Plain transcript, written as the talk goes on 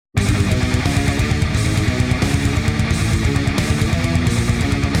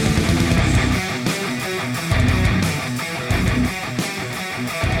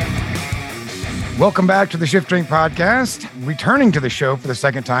Welcome back to the Shift Drink Podcast. Returning to the show for the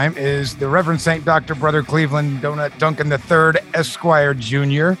second time is the Reverend St. Dr. Brother Cleveland Donut Duncan III Esquire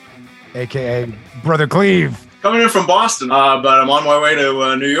Jr., a.k.a. Brother Cleve. Coming in from Boston, but I'm on my way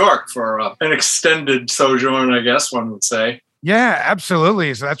to New York for an extended sojourn, I guess one would say. Yeah,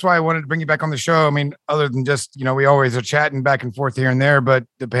 absolutely. So that's why I wanted to bring you back on the show. I mean, other than just, we always are chatting back and forth here and there, but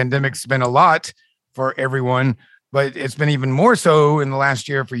the pandemic's been a lot for everyone. But it's been even more so in the last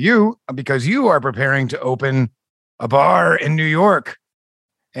year for you because you are preparing to open a bar in New York.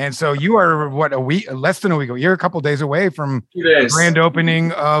 And so you are, less than a week, you're a couple of days away from the grand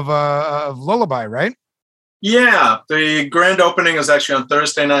opening of Lullaby, right? Yeah, the grand opening is actually on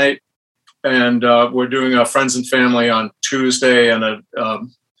Thursday night. And we're doing a friends and family on Tuesday and a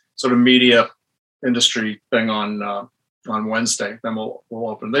sort of media industry thing on Wednesday. Then we'll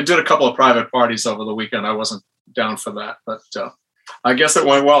open. They did a couple of private parties over the weekend. I wasn't down for that, but I guess it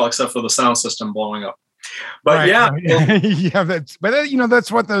went well, except for the sound system blowing up. But right. Yeah,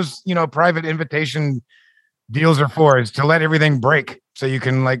 that's what those private invitation deals are for, is to let everything break so you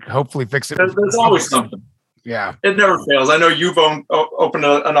can hopefully fix it. There's always something. Yeah, it never fails. I know you've opened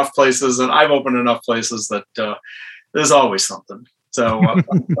enough places, and I've opened enough places that there's always something. So I'm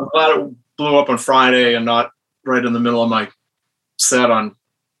glad it blew up on Friday and not right in the middle of my set on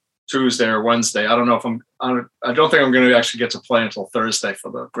Tuesday or Wednesday. I don't know if I don't think I'm going to actually get to play until Thursday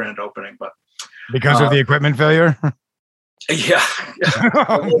for the grand opening, but because of the equipment failure. Yeah.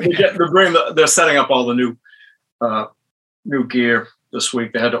 They're setting up all the new gear this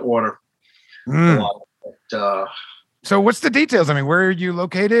week. They had to order a lot. So what's the details? I mean, where are you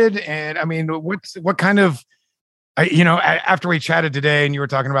located? And I mean, what kind of, after we chatted today and you were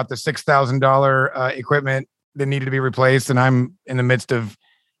talking about the $6,000 equipment that needed to be replaced, and I'm in the midst of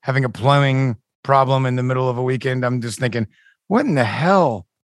having a plumbing problem in the middle of a weekend, I'm just thinking, what in the hell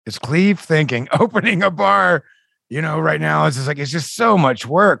is Cleve thinking? Opening a bar, right now, it's just so much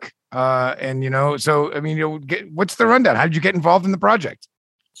work. So, I mean, what's the rundown? How did you get involved in the project?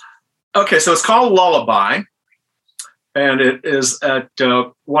 Okay, so it's called Lullaby, and it is at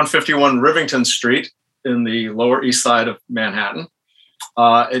 151 Rivington Street in the Lower East Side of Manhattan.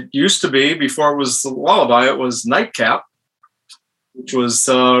 It used to be, before it was Lullaby, it was Nightcap, which was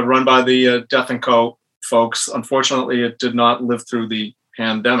run by the Death & Co. folks. Unfortunately, it did not live through the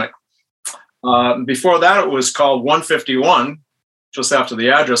pandemic. Before that, it was called 151, just after the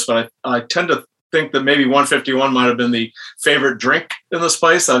address, but I tend to think that maybe 151 might have been the favorite drink in this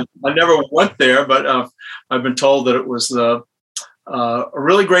place. I never went there, but I've been told that it was a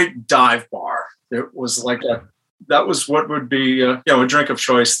really great dive bar. It was that was what would be a drink of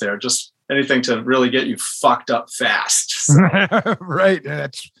choice there. Just anything to really get you fucked up fast. So. Right.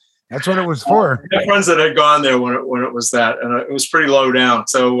 That's what it was for. I had friends that had gone there when it was that, and it was pretty low down.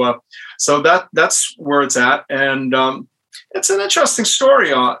 So that's where it's at, and it's an interesting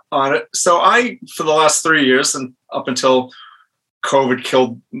story on it. So for the last 3 years and up until COVID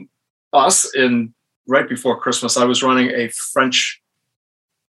killed us right before Christmas, I was running a French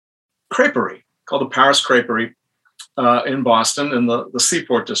creperie called the Paris Creperie in Boston, in the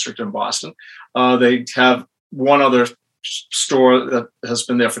Seaport District in Boston. They have one other store that has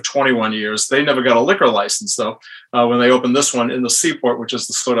been there for 21 years. They never got a liquor license, though, when they opened this one in the Seaport, which is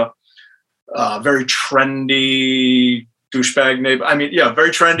the sort of very trendy douchebag neighbor. I mean, yeah,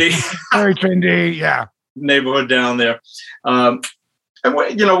 very trendy. Very trendy, yeah. Neighborhood down there. And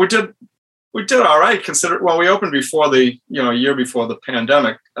we did all right, we opened before a year before the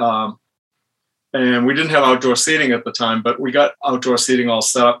pandemic. And we didn't have outdoor seating at the time, but we got outdoor seating all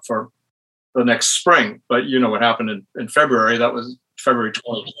set up for the next spring. But what happened in February? That was February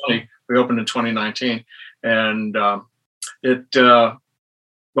 2020. We opened in 2019. And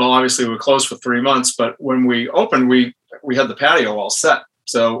obviously we were closed for 3 months, but when we opened, we had the patio all set.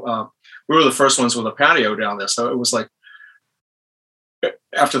 So we were the first ones with a patio down there. So it was like,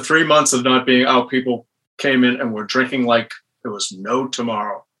 after 3 months of not being out, people came in and were drinking like there was no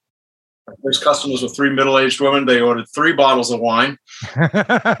tomorrow. Our first customers were 3 middle-aged women. They ordered 3 bottles of wine.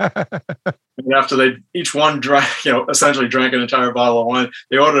 And after each one drank, essentially drank an entire bottle of wine,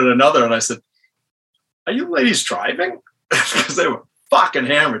 they ordered another. And I said, "Are you ladies driving?" Because they were fucking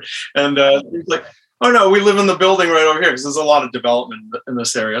hammered. And he's like, "Oh no, we live in the building right over here," because there's a lot of development in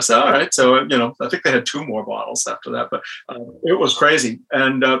this area. I said, "All right." So, I think they had 2 more bottles after that, but it was crazy.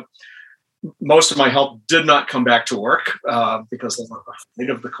 And most of my help did not come back to work because they were afraid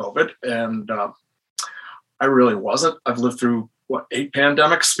of the COVID. And I really wasn't. I've lived through 8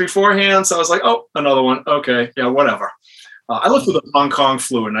 pandemics beforehand. So I was like, oh, another one. Okay. Yeah, whatever. I lived through the Hong Kong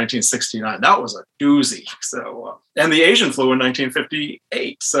flu in 1969. That was a doozy. So, and the Asian flu in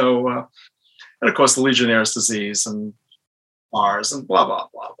 1958. So, And of course, the Legionnaire's disease and bars and blah, blah,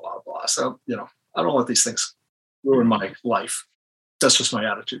 blah, blah, blah. So, I don't let these things ruin my life. That's just my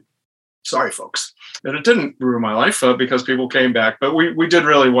attitude. Sorry, folks. And it didn't ruin my life because people came back, but we did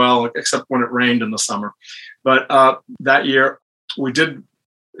really well, except when it rained in the summer. But that year, we did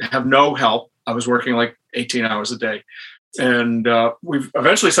have no help. I was working like 18 hours a day. And we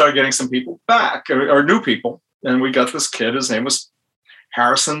eventually started getting some people back, or new people. And we got this kid. His name was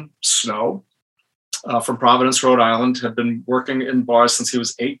Harrison Snow from Providence, Rhode Island, had been working in bars since he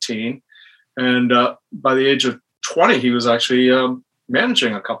was 18. And by the age of 20, he was actually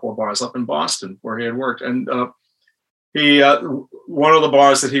managing a couple of bars up in Boston where he had worked. And he one of the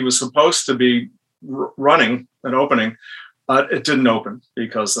bars that he was supposed to be running and opening, it didn't open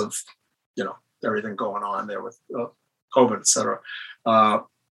because of, everything going on there with COVID, et cetera.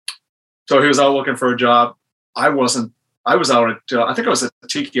 So he was out looking for a job. I was out at, I think I was at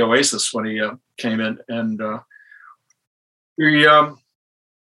Tiki Oasis when he came in, and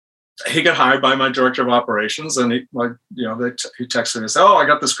he got hired by my director of operations, and he texted me and said, "Oh, I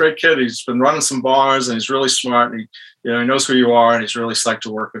got this great kid. He's been running some bars, and he's really smart. And he knows who you are, and he's really psyched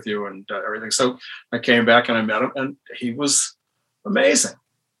to work with you and everything." So I came back and I met him, and he was amazing,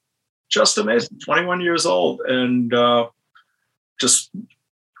 just amazing. 21 years old, and just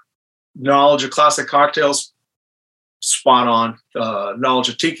knowledge of classic cocktails, spot on. Knowledge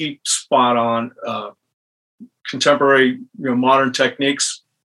of tiki, spot on. Contemporary, modern techniques,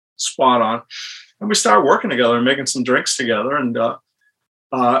 spot on. And we started working together and making some drinks together, and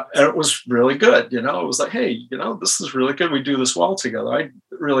it was really good. It was like, hey, this is really good. We do this well together. I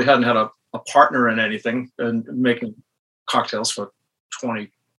really hadn't had a partner in anything and making cocktails for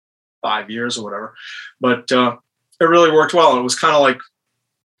 25 years or whatever, but it really worked well. It was kind of like,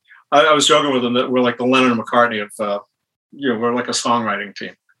 I was joking with him that we're like the Lennon and McCartney of, we're like a songwriting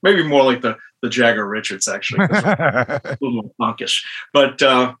team. Maybe more like the Jagger Richards, actually, a little more punkish. But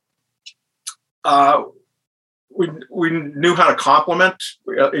we knew how to complement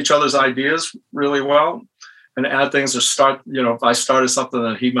each other's ideas really well and add things or start, if I started something,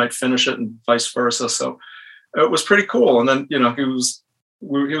 then he might finish it and vice versa. So it was pretty cool. And then, he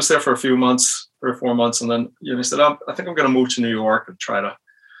was there for a few months, 3 or 4 months. And then, he said, I think I'm going to move to New York and try to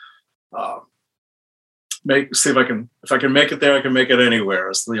see if I can make it there, I can make it anywhere,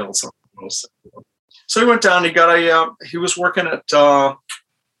 as the old song goes. So he went down, he was working at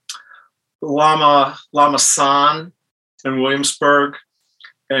Lama San in Williamsburg,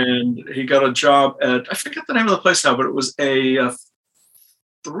 and he got a job at, I forget the name of the place now, but it was a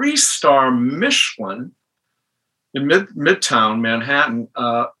 3-star Michelin in Midtown Manhattan,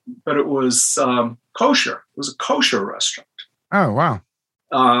 but it was kosher. It was a kosher restaurant. Oh, wow.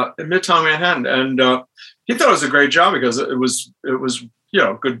 In Midtown Manhattan, and he thought it was a great job because it was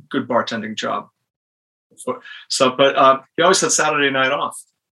good bartending job. So, but he always had Saturday night off.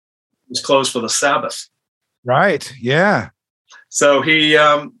 It was closed for the Sabbath. Right. Yeah. So he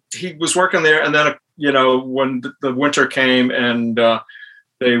was working there, and then when the winter came and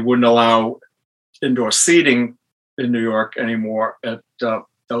they wouldn't allow indoor seating in New York anymore, that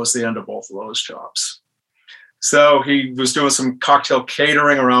was the end of both of those jobs. So he was doing some cocktail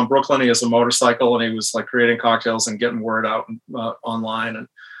catering around Brooklyn. He has a motorcycle, and he was like creating cocktails and getting word out online, and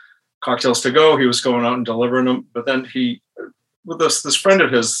cocktails to go. He was going out and delivering them. But then he, with this friend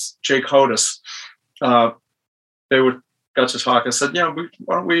of his, Jake Hodis, they got to talk and said,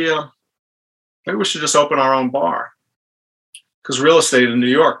 why don't we, maybe we should just open our own bar. Because real estate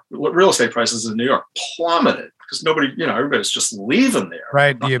prices in New York plummeted because nobody, everybody's just leaving there.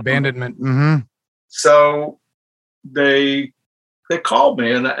 Right. The abandonment. Mm-hmm. So they called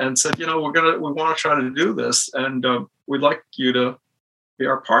me and said, we want to try to do this, and we'd like you to be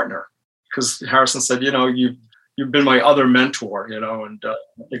our partner. Because Harrison said, you've been my other mentor, and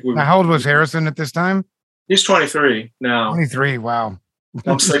I think how old was Harrison at this time? He's 23 now. 23. Wow.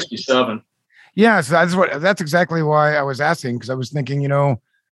 I'm 67. Yeah. So that's exactly why I was asking, because I was thinking,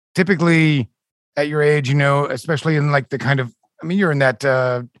 typically at your age, especially in like the kind of, you're in that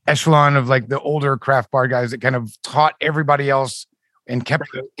echelon of like the older craft bar guys that kind of taught everybody else and kept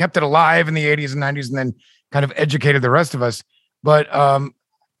it alive in the 80s and 90s, and then kind of educated the rest of us. But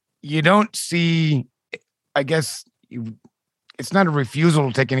you don't see, I guess, it's not a refusal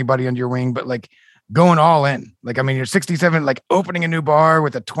to take anybody under your wing, but like going all in. Like, you're 67, like opening a new bar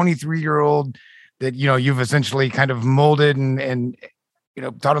with a 23-year-old that, you've essentially kind of molded and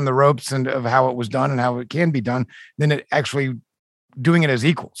taught him the ropes and of how it was done and how it can be done. Then it actually doing it as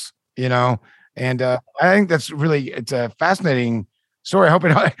equals, and I think that's really, it's a fascinating story. I hope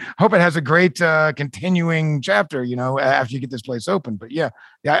it has a great continuing chapter, after you get this place open. But yeah,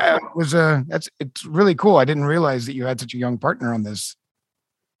 it was it's really cool. I didn't realize that you had such a young partner on this.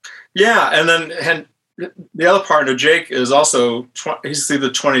 Yeah, and the other partner, Jake, is also he's either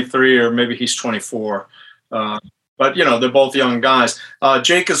 23 or maybe he's 24. But they're both young guys.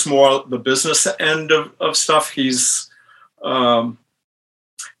 Jake is more the business end of stuff. He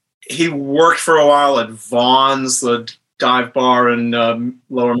worked for a while at Vaughn's, the dive bar in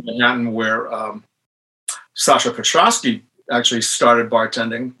Lower Manhattan, where Sasha Petrosky actually started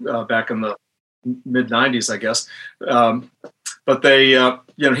bartending back in the mid '90s, I guess. But they,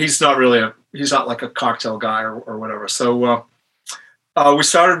 he's not like a cocktail guy or whatever. So we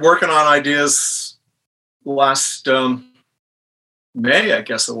started working on ideas last May, I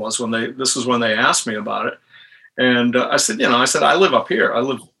guess it was, this was when they asked me about it. And I said, I live up here. I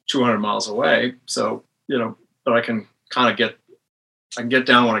live 200 miles away. So, but I can kind of get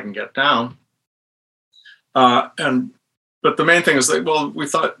down when I can get down. But the main thing is that, we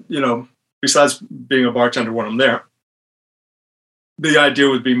thought, besides being a bartender when I'm there, the idea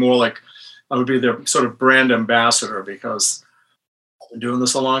would be more like I would be their sort of brand ambassador, because I've been doing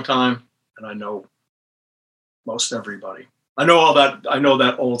this a long time and I know most everybody. I know all that. I know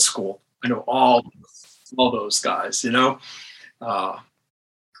that old school. I know all those guys, I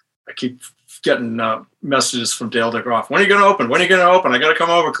keep getting messages from Dale DeGroff. When are you going to open? When are you going to open? I got to come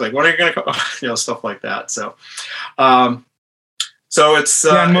over, Click. When are you going to come? Stuff like that. So, it's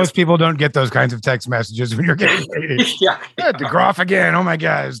and most people don't get those kinds of text messages when you're getting paid. Yeah, DeGroff again. Oh my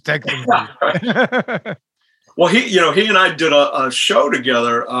God, it's texting. Right. Well, he and I did a show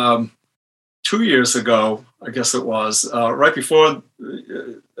together 2 years ago. I guess it was right before.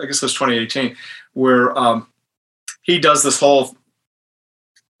 I guess it was 2018, where he does this whole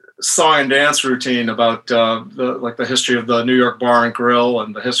song and dance routine about the history of the New York Bar and Grill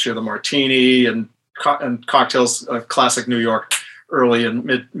and the history of the martini and cocktails of classic New York, early and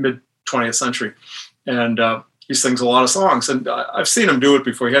mid 20th century. And he sings a lot of songs, and I've seen him do it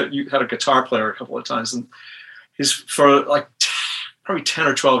before. He had a guitar player a couple of times, and he's for like probably 10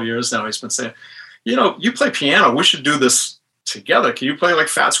 or 12 years now. He's been saying, you play piano. We should do this together. Can you play like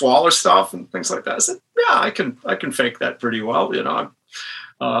Fats Waller stuff and things like that? I said, yeah, I can fake that pretty well.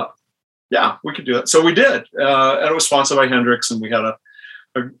 Yeah, we could do that. So we did, and it was sponsored by Hendrix, and we had a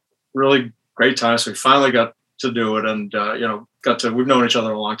really great time. So we finally got to do it, and we've known each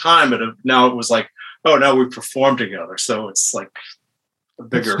other a long time, but now it was like, oh, now we perform together. So it's like a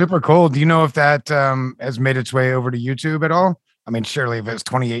bigger. That's super cool. Do you know if that has made its way over to YouTube at all? I mean, surely if it's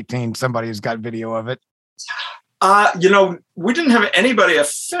 2018, somebody's got video of it. We didn't have anybody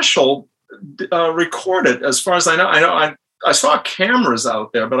official record it, as far as I know. I saw cameras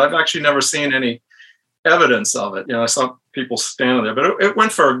out there, but I've actually never seen any evidence of it. I saw people standing there, but it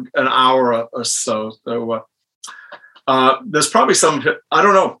went for an hour or so. So there's probably some, I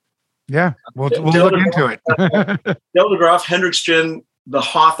don't know. Yeah, we'll look into it. Dale DeGroff, Hendrix Gin, the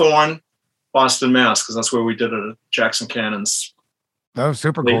Hawthorne, Boston, Mass, because that's where we did it at Jackson Cannon's. Oh,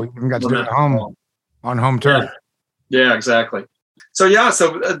 super cool. You even got to do it at home, on home turf. Yeah, exactly. So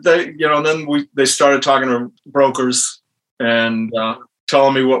they started talking to brokers and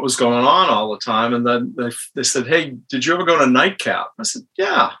telling me what was going on all the time. And then they said, hey, did you ever go to Nightcap? I said,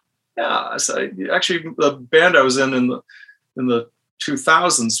 yeah. I said, actually, the band I was in the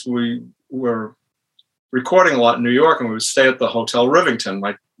 2000s, we were recording a lot in New York, and we would stay at the Hotel Rivington,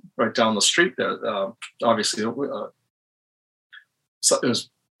 right down the street there. Obviously, so it was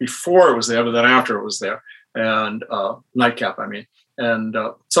before it was there, but then after it was there, and Nightcap, I mean. And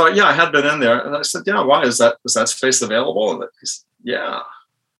so, I had been in there, and I said, why is that space available? And he said, yeah.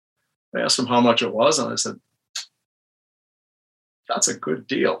 I asked him how much it was, and I said, that's a good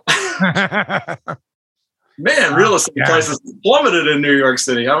deal. Man, real estate prices plummeted in New York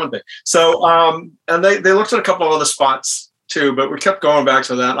City, haven't they? So, and they looked at a couple of other spots too, but we kept going back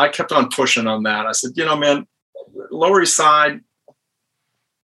to that. I kept on pushing on that. I said, man, Lower East Side,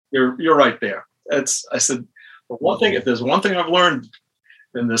 you're right there. I said, but if there's one thing I've learned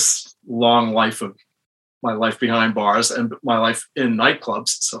in this long life of my life behind bars and my life in nightclubs and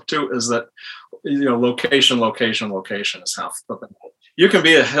stuff too, is that, location is half the thing. You can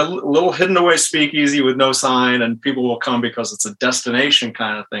be a little hidden away speakeasy with no sign, and people will come because it's a destination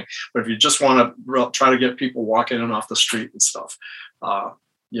kind of thing. But if you just want to try to get people walking in off the street and stuff,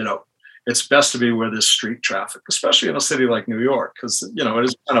 it's best to be where there's street traffic, especially in a city like New York, because it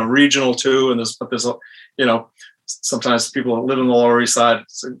is kind of regional too. And there's sometimes people that live in the Lower East Side,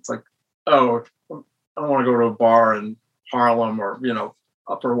 it's like, oh, I don't want to go to a bar in Harlem or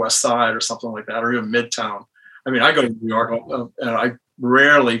Upper West Side or something like that, or even Midtown. I mean, I go to New York and I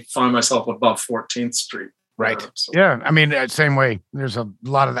rarely find myself above 14th Street. Right. Yeah. I mean, same way. There's a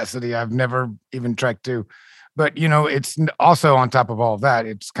lot of that city I've never even trekked to. But, it's also on top of all of that,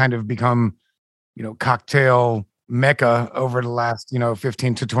 it's kind of become, cocktail mecca over the last,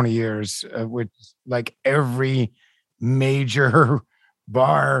 15 to 20 years, which like every major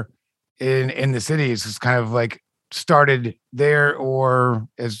bar in the city is just kind of like started there, or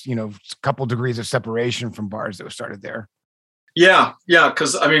as, a couple degrees of separation from bars that were started there. Yeah.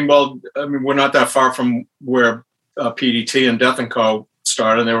 Because we're not that far from where PDT and Death and Co.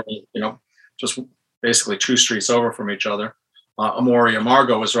 started. They were, just basically 2 streets over from each other. Amore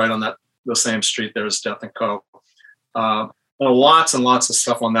Amargo was right on the same street there as Death and Co. Lots and lots of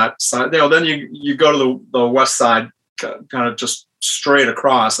stuff on that side. Then you go to the west side, kind of just straight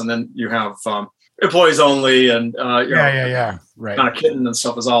across, and then you have employees only, and right. Kind of Kitten and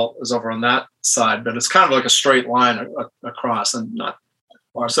stuff is over on that side, but it's kind of like a straight line across and not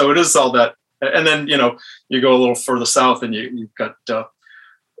far. So it is all that, and then you go a little further south, and you've got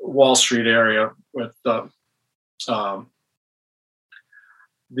Wall Street area with the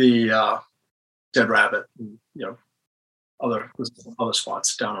Dead Rabbit, and, other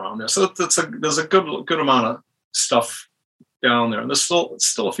spots down around there. So there's a good amount of stuff down there, and there's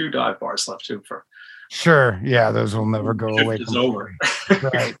still a few dive bars left too. For sure, yeah, those will never go away. It's over,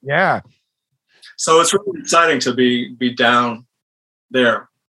 right? Yeah. So it's really exciting to be down there.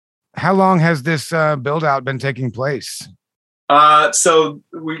 How long has this build out been taking place? So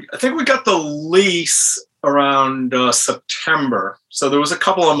I think we got the lease around September. So there was a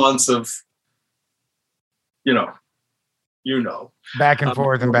couple of months of, back and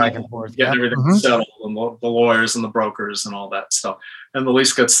forth and back and forth, getting everything settled, and the lawyers and the brokers and all that stuff. And the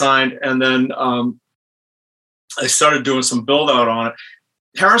lease got signed, and then I started doing some build out on it.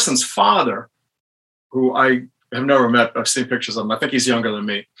 Harrison's father, who I have never met, I've seen pictures of him. I think he's younger than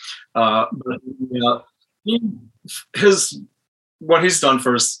me. But what he's done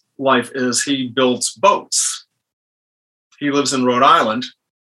for his life is he builds boats. He lives in Rhode Island,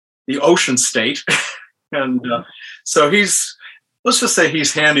 the ocean state. And so let's just say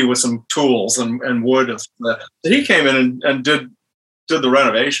he's handy with some tools and wood. So he came in and did the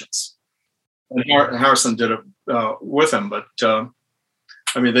renovations. And Harrison did it with him. But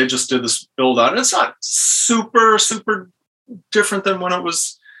they just did this build out. And it's not super, super different than when it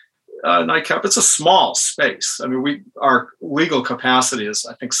was Nightcap. It's a small space. Our legal capacity is,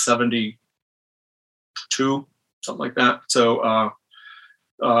 I think, 72, something like that. So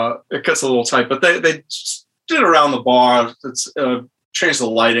it gets a little tight, but they just did around the bar. It's changed the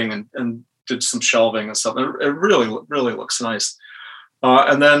lighting and did some shelving and stuff. It really, really looks nice.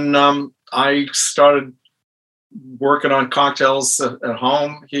 And then I started working on cocktails at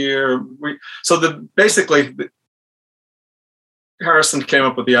home here. Harrison came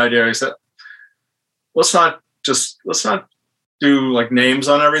up with the idea. He said, let's not do like names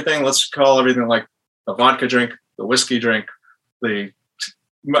on everything. Let's call everything like the vodka drink, the whiskey drink, the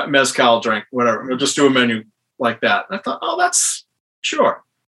mezcal drink, whatever. We'll just do a menu like that. And I thought, oh, that's sure.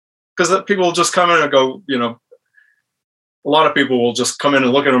 Because people will just come in and go, a lot of people will just come in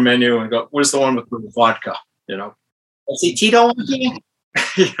and look at a menu and go, where's the one with the vodka? I see Tito on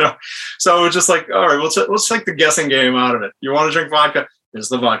here. So it's just like, all right, let's take the guessing game out of it. You want to drink vodka? Here's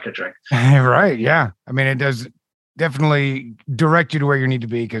the vodka drink. Right. Yeah. It does definitely direct you to where you need to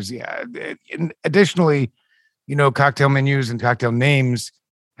be. Because additionally, cocktail menus and cocktail names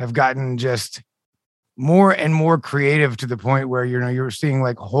have gotten just more and more creative to the point where, you're seeing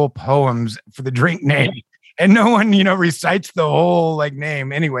like whole poems for the drink name, and no one, recites the whole like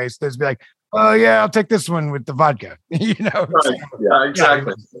name anyway. So there's be like, oh yeah, I'll take this one with the vodka. Right. Yeah,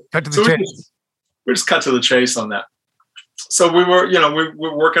 exactly. Cut to the chase. We just cut to the chase on that. So we were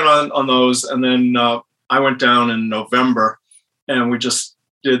working on those, and then I went down in November, and we just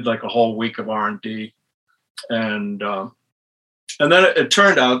did like a whole week of R&D, and then it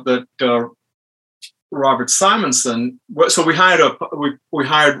turned out that Robert Simonson. So we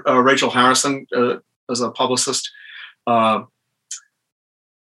hired Rachel Harrison as a publicist. And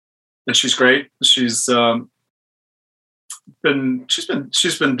she's great. She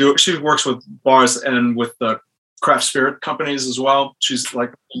works with bars and with craft spirit companies as well. She's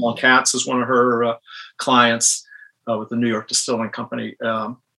like Long Cats is one of her clients with the New York Distilling Company.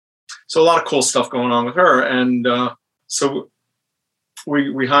 So a lot of cool stuff going on with her. And so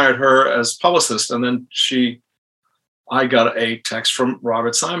we hired her as publicist, and then I got a text from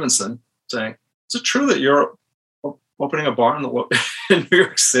Robert Simonson saying, "Is it true that you're opening a bar in New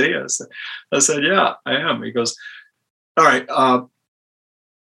York City?" I said, "Yeah, I am." He goes, "All right,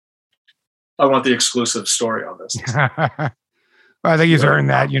 I want the exclusive story on this. Well, I think he's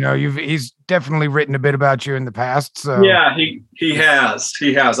earned that. He's definitely written a bit about you in the past. So yeah, he has.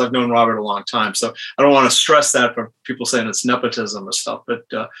 I've known Robert a long time, so I don't want to stress that for people saying it's nepotism or stuff. But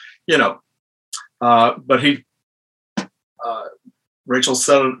but he, Rachel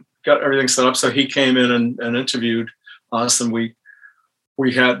got everything set up, so he came in and interviewed us, and we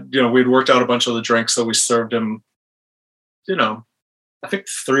had we'd worked out a bunch of the drinks, so we served him, I think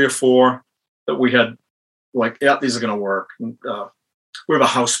 3 or 4 that we had. Like, yeah, these are going to work. And, we have a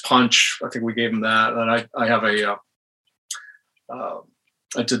house punch. I think we gave him that. And I have I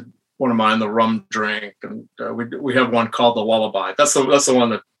did one of mine, the rum drink. And we have one called the lullaby. That's the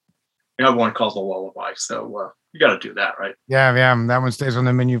one that we have one called the lullaby. So you got to do that, right? Yeah. That one stays on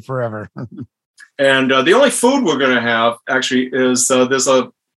the menu forever. And the only food we're going to have actually is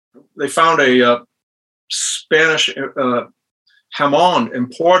they found a Spanish jamon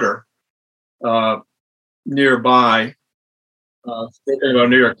importer nearby. Thinking about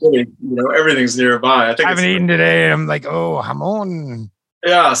New York City, everything's nearby. I haven't eaten today. I'm like, oh, jamon.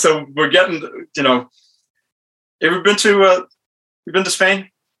 Yeah, so we're getting. Have you been to Spain?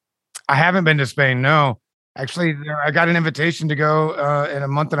 I haven't been to Spain. No, actually, I got an invitation to go in a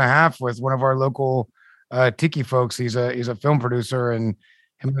month and a half with one of our local tiki folks. He's a film producer, and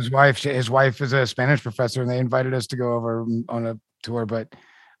him and his wife. His wife is a Spanish professor, and they invited us to go over on a tour. But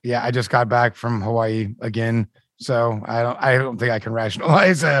yeah, I just got back from Hawaii again, so I don't think I can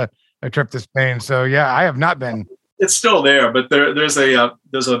rationalize a trip to Spain. So yeah, I have not been. It's still there, but there's a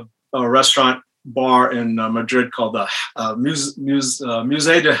restaurant bar in Madrid called the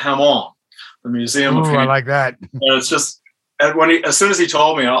Musée de Jamón, the Museum of Ham. I like that. And it's just, and as soon as he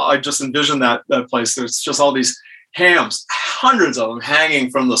told me, I just envisioned that place. There's just all these hams, hundreds of them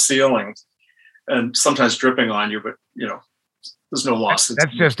hanging from the ceilings, and sometimes dripping on you, but there's no loss.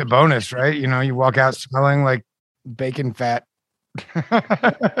 That's just a bonus, right? You walk out smelling like bacon fat.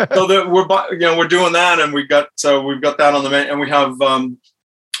 So we're doing that, and we've got that on the menu, and we have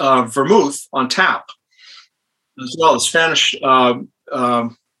vermouth on tap as well. The Spanish, which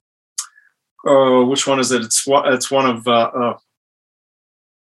one is it? It's one of I'm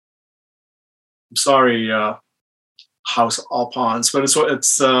sorry, House Alpines, but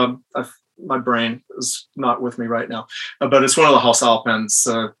it's my brain is not with me right now, but it's one of the House Alpines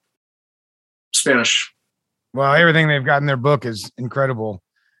Spanish. Well, everything they've got in their book is incredible.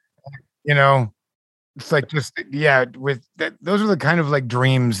 It's like just, yeah, with that, those are the kind of like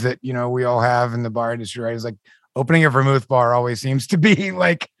dreams that, we all have in the bar industry, right? It's like opening a vermouth bar always seems to be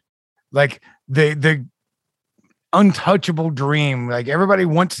like the untouchable dream. Like everybody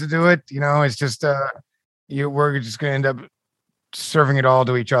wants to do it. It's just, we're just going to end up serving it all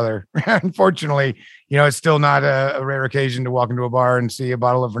to each other. Unfortunately, it's still not a rare occasion to walk into a bar and see a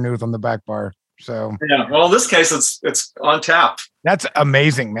bottle of vermouth on the back bar. So yeah, well, in this case, it's on tap. That's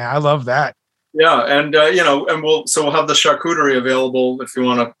amazing, man. I love that. Yeah, and and we'll have the charcuterie available if you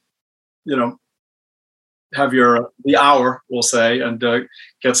want to, have the hour, we'll say, and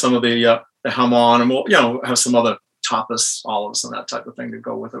get some of the jamon, and we'll have some other tapas, olives, and that type of thing to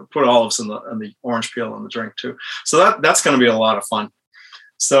go with it. Put olives in the orange peel in the drink too. So that's going to be a lot of fun.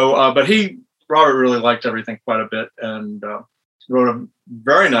 So, but Robert really liked everything quite a bit, and wrote a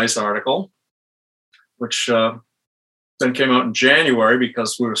very nice article, which then came out in January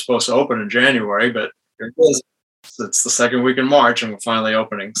because we were supposed to open in January, but it is. It's the second week in March, and we're finally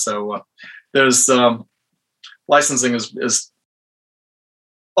opening. So there's licensing is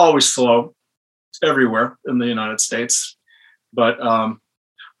always slow everywhere in the United States, but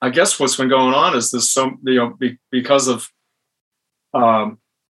I guess what's been going on is this because of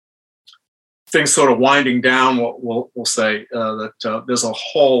things sort of winding down. We'll say that there's a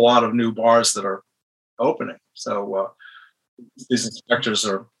whole lot of new bars that are opening. So these inspectors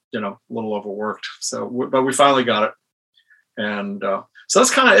are a little overworked. So but we finally got it, and so that's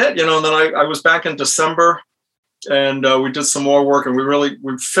kind of it. And then I was back in December, and we did some more work, and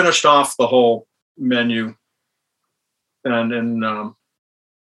we finished off the whole menu, and in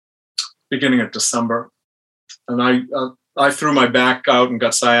beginning of December, and I threw my back out and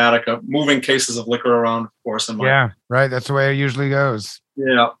got sciatica, moving cases of liquor around, of course. Yeah, right. That's the way it usually goes.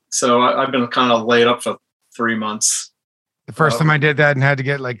 Yeah. So I've been kind of laid up for 3 months. The first time I did that and had to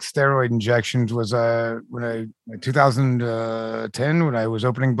get like steroid injections was when 2010, when I was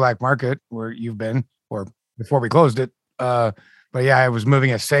opening Black Market, where you've been, or before we closed it. But yeah, I was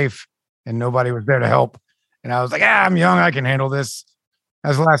moving a safe and nobody was there to help. And I was like, I'm young, I can handle this.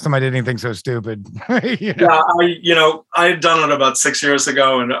 That's the last time I did anything so stupid. Yeah, I had done it about 6 years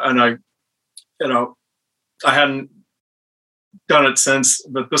ago, and I hadn't done it since,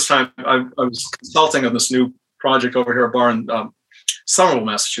 but this time I was consulting on this new project over here, a bar in Somerville,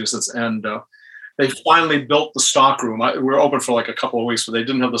 Massachusetts, and they finally built the stock room. We were open for like a couple of weeks, but they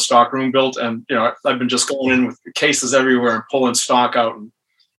didn't have the stock room built. And, I've been just going in with cases everywhere and pulling stock out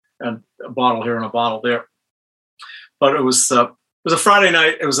and a bottle here and a bottle there. But it was a Friday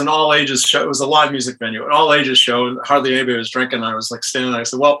night. It was an all ages show. It was a live music venue, an all ages show. Hardly anybody was drinking. I was like standing there. I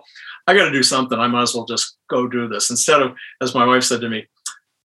said, well, I got to do something. I might as well just go do this. Instead of, as my wife said to me,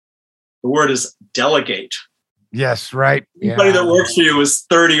 the word is delegate. Yes, right. Anybody that works for you is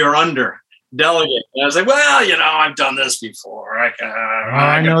 30 or under. Delegate. And I was like, well, I've done this before.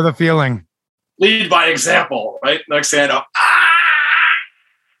 I know the feeling. Lead by example, right? Next thing I know,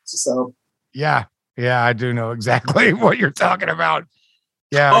 So. Yeah, I do know exactly what you're talking about.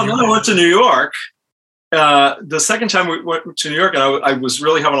 Yeah. Oh, then I went to New York. The second time we went to New York, and I was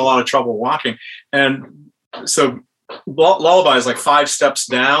really having a lot of trouble walking. And so Lullaby is like 5 steps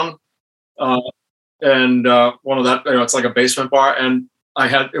down. And one of that, it's like a basement bar. And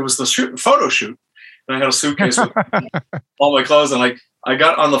it was the photo shoot. And I had a suitcase with all my clothes. And I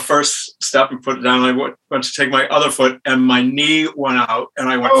got on the first step and put it down. And I went to take my other foot, and my knee went out. And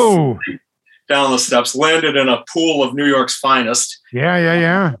I went down the steps, landed in a pool of New York's finest.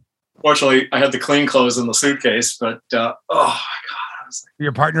 Yeah. Fortunately, I had the clean clothes in the suitcase, but oh my God. I was like,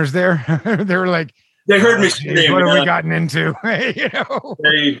 your partner's there? They were like, they heard me scream. What have we gotten into? They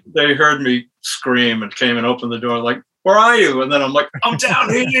heard me scream and came and opened the door like, where are you? And then I'm like, I'm down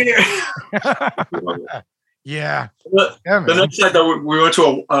here. Yeah. The next night, though, we went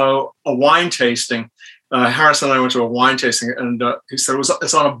to a wine tasting. Harrison and I went to a wine tasting, and he said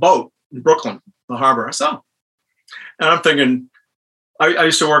it's on a boat in Brooklyn, the harbor. I said, oh. And I'm thinking, I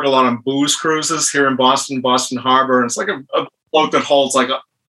used to work a lot on booze cruises here in Boston Harbor, and it's like a boat that holds like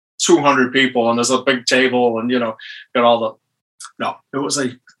 200 people, and there's a big table, and got all the. No, it was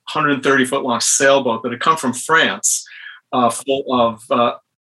a 130-foot long sailboat that had come from France, full of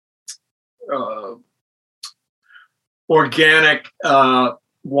organic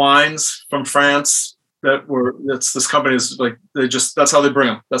wines from France. This company is like, that's how they bring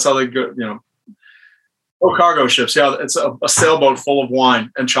them. That's how they go. Oh, cargo ships. Yeah, it's a sailboat full of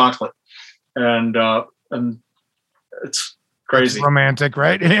wine and chocolate, and it's crazy. It's romantic,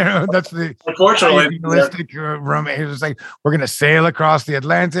 right? That's the unfortunately realistic romance. It's like we're gonna sail across the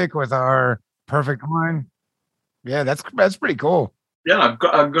Atlantic with our perfect wine. Yeah, that's pretty cool. Yeah,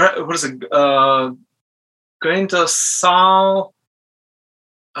 what is it? Going to Sal.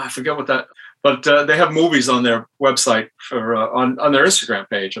 I forget what that. But they have movies on their website for on their Instagram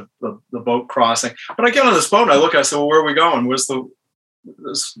page of the boat crossing. But I get on this boat and I look, I said, well, where are we going? There's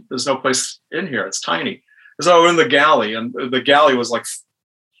no place in here. It's tiny. So in the galley, and the galley was like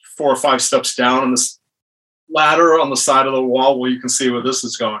 4 or 5 steps down on this ladder on the side of the wall where you can see where this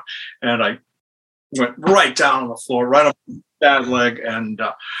is going. And I went right down on the floor, right up that leg. And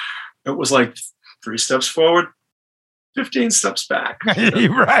it was like 3 steps forward, 15 steps back.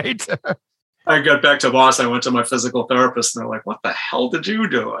 Right. I got back to Boston. I went to my physical therapist, and they're like, what the hell did you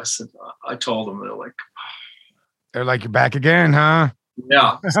do? I said, I told them. They're like, you're back again, huh?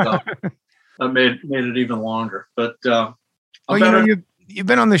 Yeah. So that made it even longer. But you've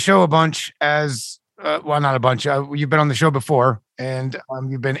been on the show a bunch not a bunch. You've been on the show before, and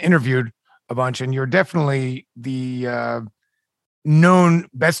you've been interviewed a bunch, and you're definitely the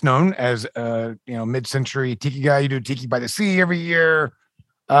best known as mid-century tiki guy. You do Tiki by the Sea every year.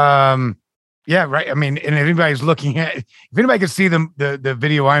 Yeah, right. I mean, and if anybody can see the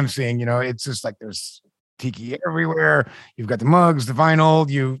video I'm seeing, it's just like there's tiki everywhere. You've got the mugs, the vinyl.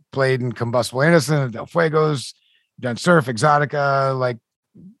 You played in Combustible Anderson, Del Fuegos, you've done Surf, Exotica, like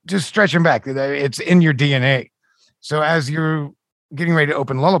just stretching back. It's in your DNA. So as you're getting ready to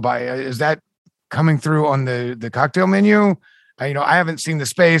open Lullaby, is that coming through on the cocktail menu? I haven't seen the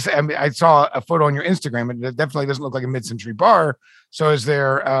space. I mean, I saw a photo on your Instagram, and it definitely doesn't look like a mid-century bar. So is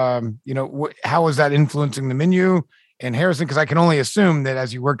there, how is that influencing the menu and Harrison? Because I can only assume that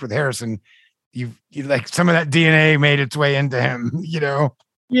as you worked with Harrison, you like some of that DNA made its way into him,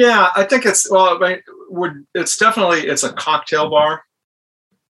 Yeah, I think it's a cocktail bar,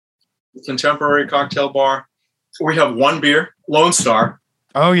 contemporary cocktail bar. We have one beer, Lone Star.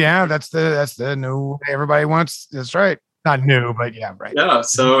 Oh yeah, that's the new everybody wants. That's right. Not new, but yeah, right. Yeah.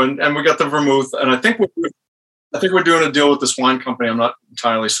 So and we got the vermouth, and I think we're doing a deal with this wine company. I'm not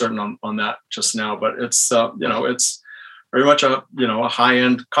entirely certain on that just now, but it's it's very much a high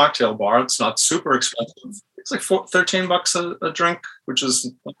end cocktail bar. It's not super expensive. It's like $13 a drink, which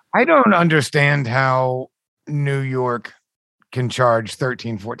is. I don't understand how New York can charge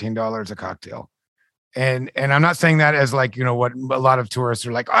 $13-14 a cocktail. And I'm not saying that as like, you know, what a lot of tourists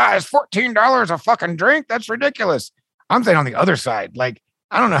are like, it's $14 a fucking drink. That's ridiculous. I'm saying on the other side, like,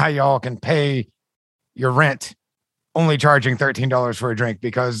 I don't know how y'all can pay your rent only charging $13 for a drink,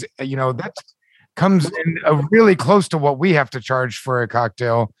 because, you know, that comes in really close to what we have to charge for a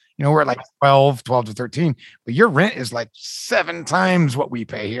cocktail. You know, we're at like 12 to 13, but your rent is like 7 times what we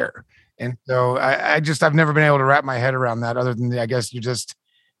pay here. And so I've never been able to wrap my head around that, other than I guess you're just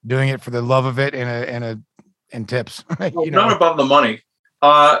doing it for the love of it and tips. Well, You know, not above the money.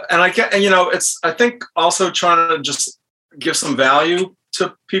 And I get, you know, it's, I think also trying to just give some value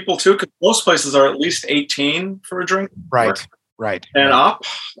to people too, because most places are at least 18 for a drink. right. And up,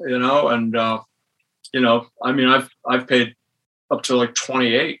 you know, and, you know, I mean, I've paid up to like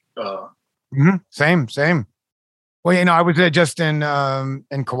 28. Same. Well, you know, I was just in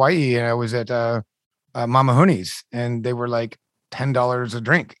Kauai, and I was at Mama Hooney's, and they were like $10 a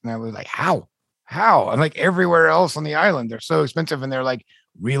drink, and I was like, how? And like everywhere else on the island, they're so expensive, and they're like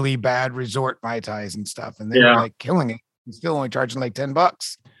really bad resort mai tais and stuff, and they were like killing it. I'm still only charging like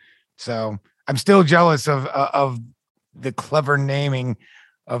 $10. So I'm still jealous of the clever naming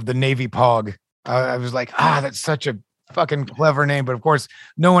of the Navy Pog. I was like, that's such a fucking clever name, but of course,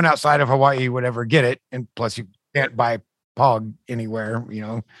 no one outside of Hawaii would ever get it, and plus, you can't buy Pog anywhere, you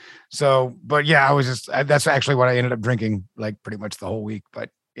know. So, but yeah, I was just that's actually what I ended up drinking like pretty much the whole week. But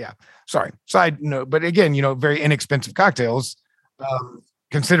yeah, sorry, side note. But again, you know, very inexpensive cocktails,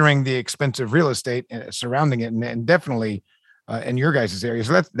 considering the expensive real estate surrounding it, and definitely in your guys' area.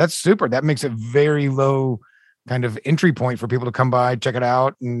 So that's super. That makes it very low kind of entry point for people to come by, check it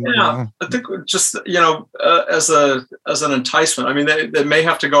out. And, yeah, you know. I think just, you know, as an enticement. I mean, they may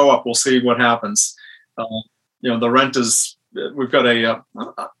have to go up. We'll see what happens. You know, the rent is, we've got I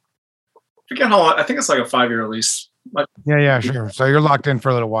forget how long, I think it's like a 5-year lease. Yeah, sure. So you're locked in for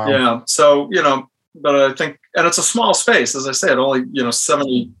a little while. Yeah. So, you know, but I think, and it's a small space, as I said, only, you know,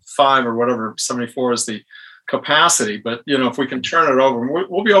 75 or whatever, 74 is the capacity. But, you know, if we can turn it over,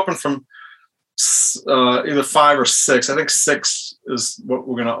 we'll be open from either 5 or 6. I think 6 is what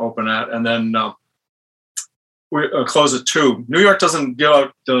we're going to open at. And then we close at 2. New York doesn't give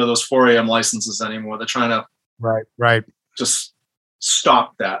out those 4 a.m. licenses anymore. They're trying to right. just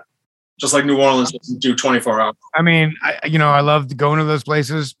stop that. Just like New Orleans doesn't do 24 hours. I mean, I love going to those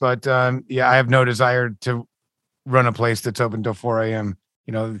places, but yeah, I have no desire to run a place that's open till 4 a.m.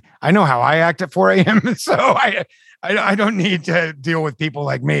 You know, I know how I act at 4 a.m. So I don't need to deal with people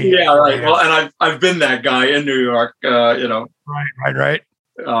like me. Yeah, right. Well, and I've been that guy in New York. You know, right.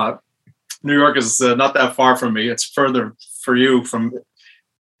 New York is not that far from me. It's further for you from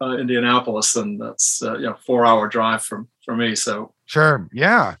Indianapolis, and that's 4-hour drive for me. So sure,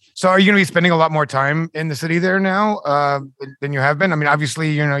 yeah. So are you going to be spending a lot more time in the city there now than you have been? I mean,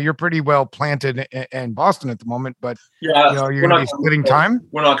 obviously, you know, you're pretty well planted in Boston at the moment, but yeah, you know, you're going to be splitting time.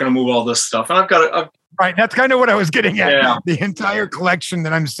 We're not going to move all this stuff, and right. That's kind of what I was getting at. Yeah. The entire collection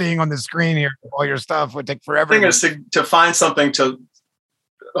that I'm seeing on the screen here, all your stuff would take forever. The thing is to find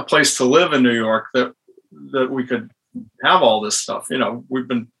a place to live in New York that we could have all this stuff. You know,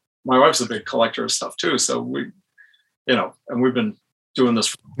 my wife's a big collector of stuff too. So and we've been doing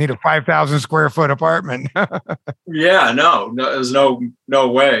this. Need a 5,000 square foot apartment. Yeah, no, there's no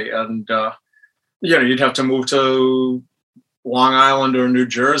way. And, you'd have to move to Long Island or New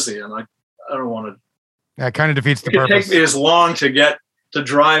Jersey. And I don't want to. That kind of defeats the purpose. It takes me as long to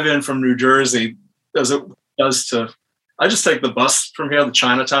drive in from New Jersey as it does I just take the bus from here, the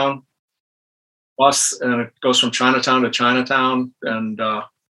Chinatown bus, and it goes from Chinatown to Chinatown. And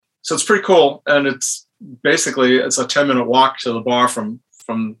so it's pretty cool. And it's basically, it's a 10-minute walk to the bar from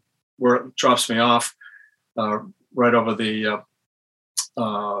where it drops me off, right over the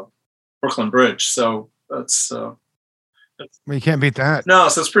Brooklyn Bridge. So that's... well, you can't beat that. No,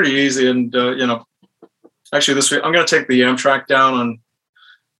 so it's pretty easy. And, actually this week, I'm going to take the Amtrak down on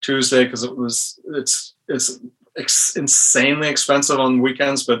Tuesday because it's insanely expensive on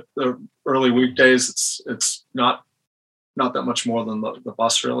weekends, but the early weekdays, it's not that much more than the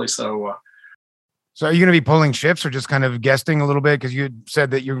bus really. So are you going to be pulling shifts or just kind of guesting a little bit? Because you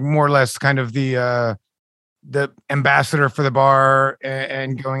said that you're more or less kind of the ambassador for the bar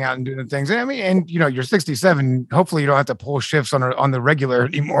and going out and doing things. I mean, and you're 67. Hopefully you don't have to pull shifts on the regular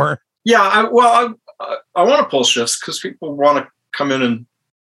anymore. Yeah. I want to pull shifts because people want to come in and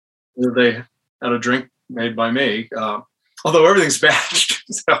they had a drink made by me. Although everything's batched.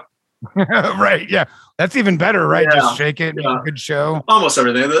 So. Right. Yeah. That's even better, right? Yeah. Just shake it. Yeah. Good show. Almost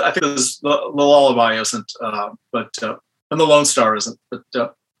everything. I think the Lullaby isn't, but and the Lone Star isn't. But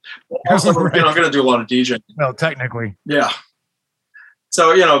also, right. I'm going to do a lot of DJing. Well, technically. Yeah.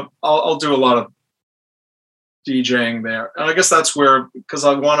 So I'll do a lot of DJing there. And I guess that's where, because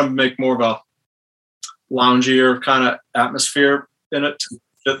I want to make more of a loungier kind of atmosphere in it to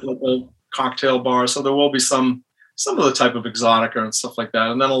fit like a cocktail bar. So there will be some of the type of exotica and stuff like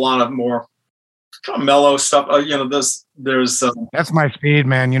that. And then a lot of more kind of mellow stuff. There's that's my speed,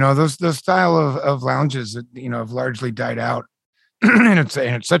 man. Those style of lounges that, have largely died out. and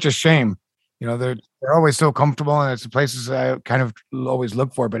it's such a shame. They're always so comfortable, and it's the places I kind of always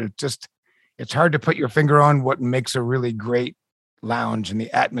look for, but it's hard to put your finger on what makes a really great lounge and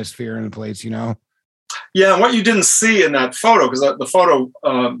the atmosphere in the place, Yeah, and what you didn't see in that photo, because the photo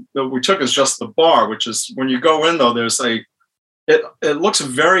that we took is just the bar, which is when you go in though, there's it looks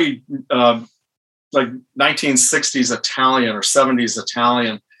very like 1960s Italian or 70s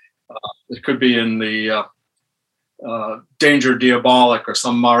Italian. It could be in the Danger Diabolic or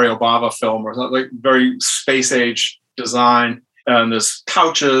some Mario Bava film, or something, like very space age design. And there's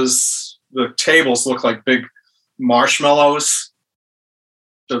couches. The tables look like big marshmallows.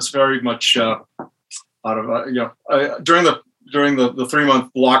 So it's very much out of during the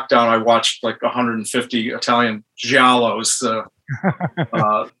 3-month lockdown, I watched like 150 Italian giallos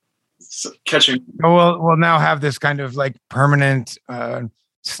catching. We'll now have this kind of like permanent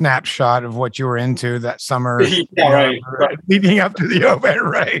snapshot of what you were into that summer. Yeah, right. Leading up to the open,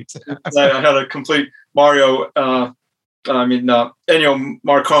 right? I had a complete Ennio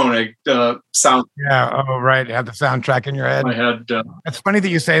Morricone sound. Yeah. Oh, right. You had the soundtrack in your head. I had. It's funny that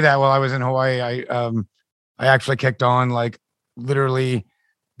you say that. While I was in Hawaii, I actually kicked on like literally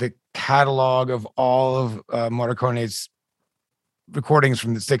the catalog of all of Morricone's recordings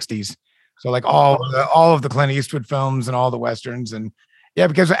from the 60s. So like all of the Clint Eastwood films and all the Westerns. And yeah,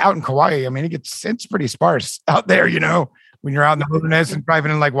 because out in Kauai, I mean, it's pretty sparse out there, when you're out in the wilderness and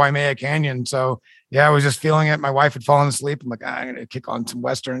driving in like Waimea Canyon. So yeah, I was just feeling it. My wife had fallen asleep. I'm like, I'm going to kick on some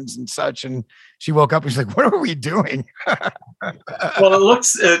Westerns and such. And she woke up and she's like, what are we doing? Well, it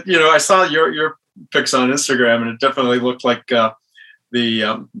looks, I saw your pics on Instagram, and it definitely looked like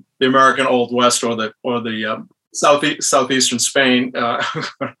the American Old West or the southeastern Spain. Yeah,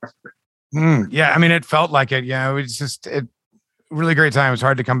 I mean, it felt like it. Yeah, it was just really great time. It was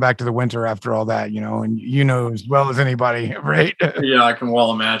hard to come back to the winter after all that, and as well as anybody, right? Yeah, I can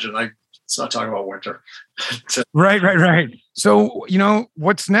well imagine. Let's not talk about winter. Right. So,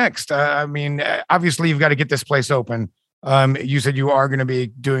 what's next? I mean, obviously you've got to get this place open. You said you are going to be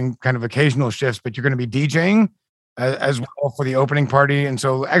doing kind of occasional shifts, but you're going to be DJing as well for the opening party. And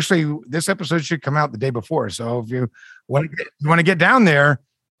so actually this episode should come out the day before. So if you want to get down there,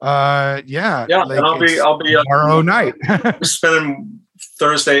 like and I'll be tomorrow night. Spending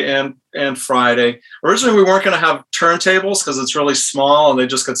Thursday and Friday. Originally, we weren't going to have turntables because it's really small, and they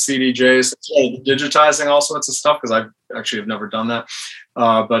just got CDJs. So digitizing all sorts of stuff, because I actually have never done that.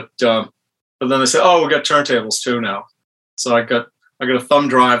 But then they said, "Oh, we got turntables too now." So I got a thumb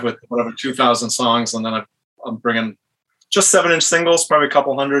drive with whatever 2,000 songs, and then I'm bringing just 7-inch singles, probably a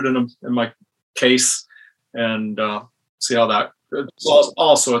couple hundred in my case, and see how that.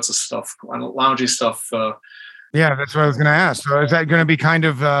 All sorts of stuff, loungy stuff. Yeah, that's what I was going to ask. So is that going to be kind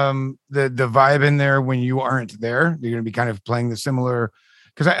of the vibe in there when you aren't there? You're going to be kind of playing the similar,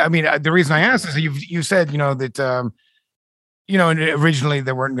 because I mean, the reason I asked is you said, that, originally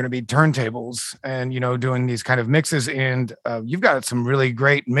there weren't going to be turntables and, doing these kind of mixes, and you've got some really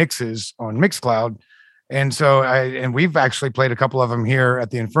great mixes on Mixcloud. And so we've actually played a couple of them here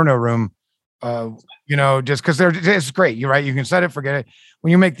at the Inferno Room, just because it's great. You're right. You can set it, forget it. When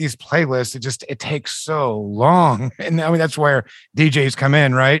you make these playlists, it takes so long. And I mean, that's where DJs come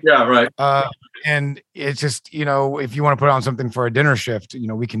in, right? Yeah, right. And it's just, if you want to put on something for a dinner shift,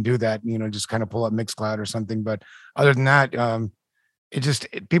 we can do that, just kind of pull up Mixcloud or something. But other than that,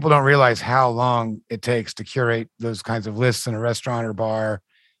 people don't realize how long it takes to curate those kinds of lists in a restaurant or bar,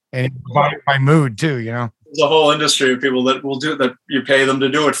 and by mood too, There's a whole industry of people that will do that. You pay them to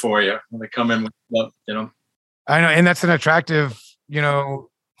do it for you when they come in with, I know. And that's an attractive,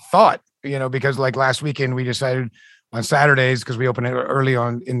 thought, because like last weekend we decided on Saturdays, because we open it early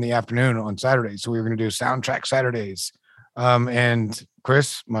on in the afternoon on Saturdays. So we were going to do soundtrack Saturdays. And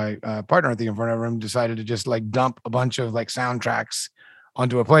Chris, my partner at the Inferno Room, decided to just like dump a bunch of like soundtracks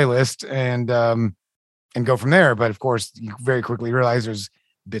onto a playlist and go from there. But of course, you very quickly realize there's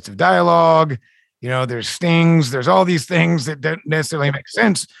bits of dialogue, there's stings, there's all these things that don't necessarily make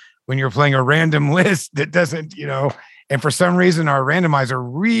sense when you're playing a random list that doesn't, and for some reason our randomizer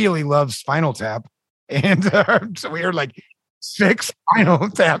really loves Spinal Tap. And so we heard like 6 Spinal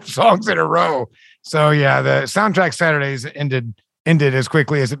Tap songs in a row. So yeah, the soundtrack Saturdays ended as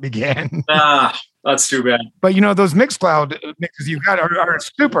quickly as it began. That's too bad. But those Mixcloud mixes you've got are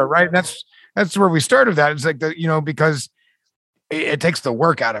super, right? that's where we started that. It's like because it takes the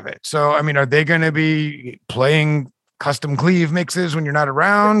work out of it. So, I mean, are they going to be playing custom Cleve mixes when you're not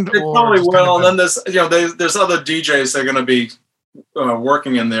around? They probably will. And then there's other DJs that are going to be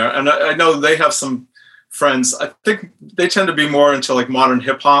working in there. And I know they have some friends. I think they tend to be more into like modern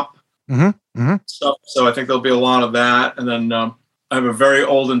hip hop stuff. So I think there'll be a lot of that. And then I have a very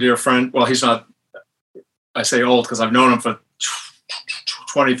old and dear friend. Well, he's not, I say old because I've known him for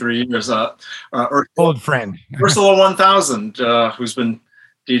 23 years. Old friend. Ursula 1000, who's been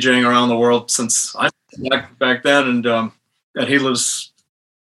DJing around the world since back then. And he lives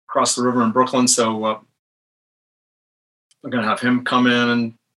across the river in Brooklyn. So I'm going to have him come in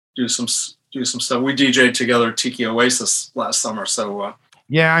and do some stuff. We DJ'd together at Tiki Oasis last summer. So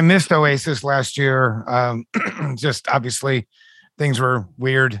yeah, I missed Oasis last year. Just obviously things were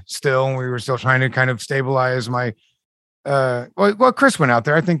weird still. We were still trying to kind of stabilize my well, Chris went out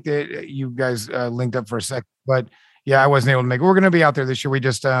there. I think that you guys linked up for a sec, but yeah, I wasn't able to make it. We're going to be out there this year. We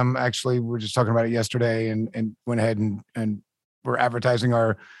just actually we were just talking about it yesterday and went ahead and we're advertising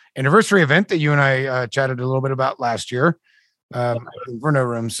our anniversary event that you and I chatted a little bit about last year. Inferno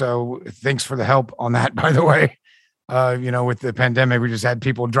Room. So thanks for the help on that, by the way. With the pandemic, we just had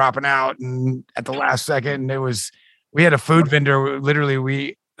people dropping out and at the last second, and we had a food vendor. Literally,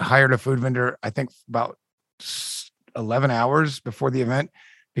 we hired a food vendor, I think about 11 hours before the event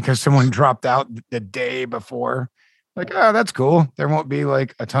because someone dropped out the day before. Like, oh, that's cool. There won't be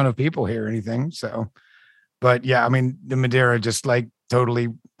like a ton of people here or anything. So, but yeah, I mean, the Madeira just like totally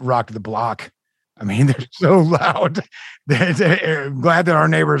rocked the block. I mean, they're so loud. I'm glad that our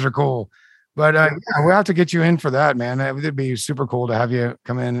neighbors are cool. But yeah, we'll have to get you in for that, man. It would be super cool to have you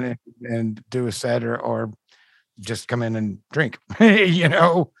come in and do a set or just come in and drink,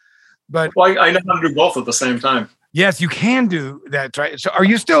 But well, I know how to do both at the same time. Yes, you can do that. Right. So are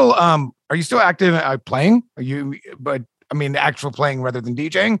you still active playing? But I mean, actual playing rather than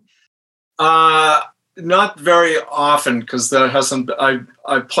DJing? Not very often because there hasn't. I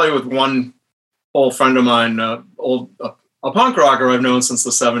play with one old friend of mine, a punk rocker I've known since the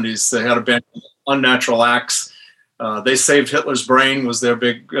 70s. They had a band, Unnatural Acts. They Saved Hitler's Brain was their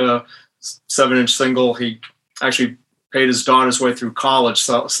big 7-inch single. He actually paid his daughter's way through college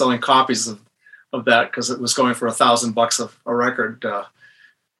selling copies of that because it was going for $1,000 a record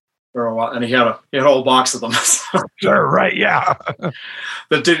for a while, and he had a whole box of them. Sure, right, yeah.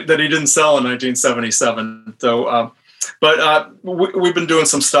 that he didn't sell in 1977. So, but we've been doing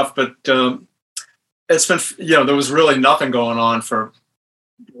some stuff, but it's been there was really nothing going on for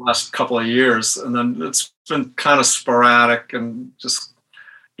the last couple of years, and then it's been kind of sporadic and just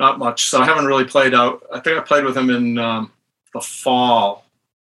not much. So I haven't really played out. I think I played with him in the fall.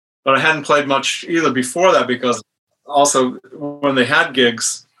 But I hadn't played much either before that because also when they had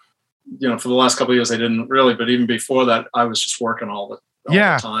gigs, for the last couple of years, they didn't really. But even before that, I was just working all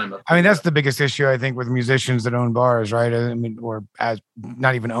the time. I mean, that's the biggest issue, I think, with musicians that own bars, right? I mean, or as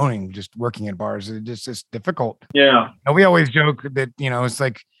not even owning, just working at bars. It's difficult. Yeah. And we always joke that, it's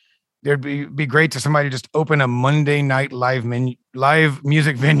like there'd be great to somebody just open a Monday night live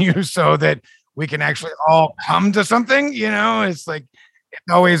music venue so that we can actually all come to something, It's like,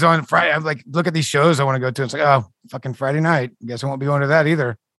 always on Friday. I'm like, look at these shows I want to go to. It's like, oh, fucking Friday night. Guess I won't be going to that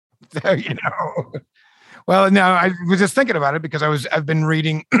either. Well, no, I was just thinking about it because I've been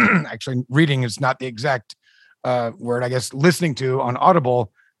reading. Actually, reading is not the exact word. I guess listening to on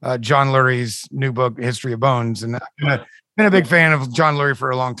Audible, John Lurie's new book, History of Bones, and I've been a big fan of John Lurie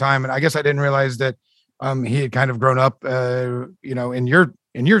for a long time. And I guess I didn't realize that he had kind of grown up, in your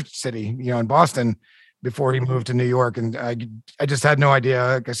city, in Boston, before he moved to New York. And I just had no idea.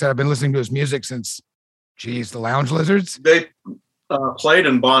 Like I said, I've been listening to his music since, the Lounge Lizards. They played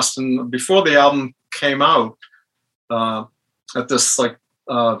in Boston before the album came out at this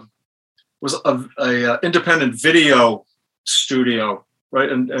was a independent video studio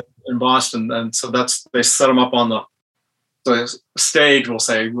right in Boston. And so they set them up on the stage, we'll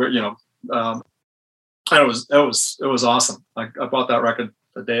say, where, and it was awesome. I bought that record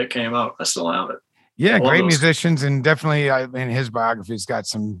the day it came out. I still have it. Yeah, great musicians, and definitely, his biography's got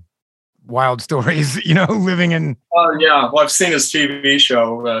some wild stories. Living in. Oh yeah, well, I've seen his TV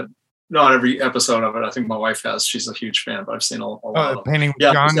show. Not every episode of it. I think my wife has. She's a huge fan, but I've seen a lot of them. Painting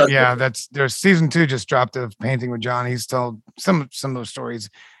with John. Yeah, there's season 2 just dropped of Painting with John. He's told some of those stories.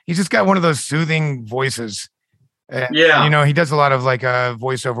 He's just got one of those soothing voices. He does a lot of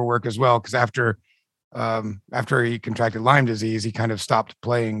voiceover work as well because after he contracted Lyme disease, he kind of stopped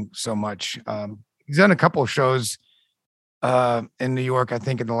playing so much. He's done a couple of shows in New York, I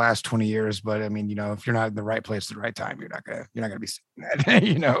think, in the last 20 years. But I mean, if you're not in the right place at the right time, you're not gonna be seeing that,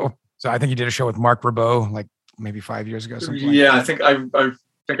 So I think you did a show with Mark Ribot, like maybe 5 years ago. Yeah, I think I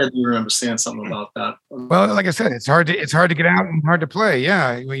do remember seeing something about that. Well, like I said, it's hard to get out and hard to play.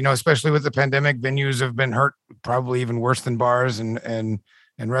 Yeah, especially with the pandemic, venues have been hurt probably even worse than bars and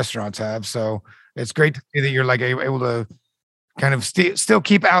restaurants have. So it's great to see that you're like able to kind of still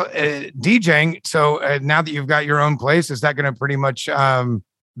keep out DJing. So now that you've got your own place, is that going to pretty much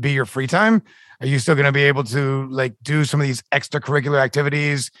be your free time? Are you still going to be able to like do some of these extracurricular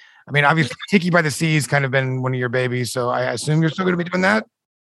activities? I mean, obviously, Tiki by the Sea has kind of been one of your babies, so I assume you're still going to be doing that.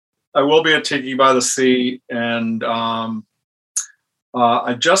 I will be at Tiki by the Sea, and I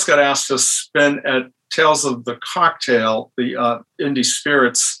just got asked to spin at Tales of the Cocktail, the indie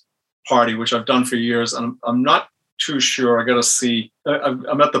spirits party, which I've done for years, and I'm not too sure. I got to see.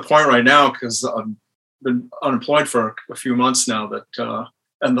 I'm at the point right now because I've been unemployed for a few months now that.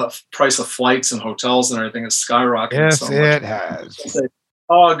 And the price of flights and hotels and everything is skyrocketing. Yes, so much. It has.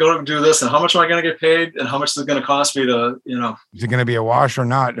 I'll go do this, and how much am I going to get paid, and how much is it going to cost me to, Is it going to be a wash or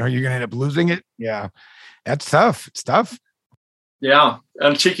not? Are you going to end up losing it? Yeah, that's tough. It's tough. Yeah,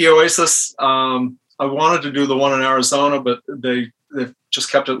 and Tiki Oasis. I wanted to do the one in Arizona, but they've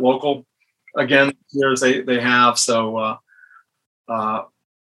just kept it local. Again, years they have. So,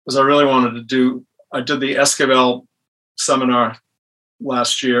 because I really wanted to do, I did the Esquivel seminar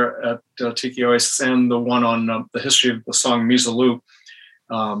last year at Tiki Oasis, and the one on the history of the song Misalou.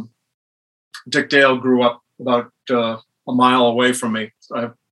 Dick Dale grew up about a mile away from me. So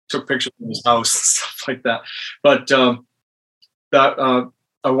I took pictures of his house and stuff like that. But I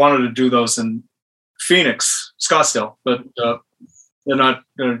wanted to do those in Phoenix, Scottsdale, but they're not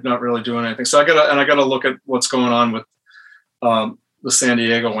really doing anything. So I gotta look at what's going on with the San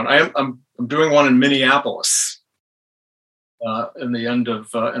Diego one. I'm doing one in Minneapolis. In the end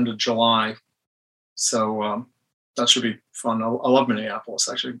of July, so that should be fun. I love Minneapolis.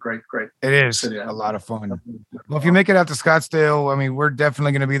 Actually, great. It is city. A lot of fun. Well, if you make it out to Scottsdale, I mean, we're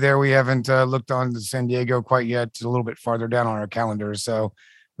definitely going to be there. We haven't looked on to San Diego quite yet. It's a little bit farther down on our calendars, so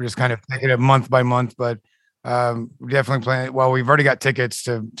we're just kind of taking it month by month. But we're definitely planning. Well, we've already got tickets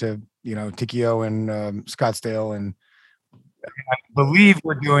to Tiki-O and Scottsdale, and I believe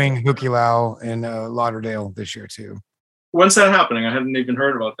we're doing Hukilau in Lauderdale this year too. When's that happening? I hadn't even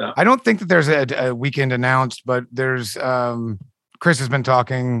heard about that. I don't think that there's a weekend announced, but there's Chris has been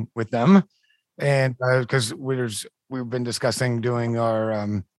talking with them, and because we've been discussing doing our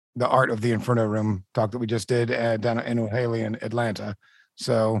the Art of the Inferno Room talk that we just did down in O'Haley in Atlanta.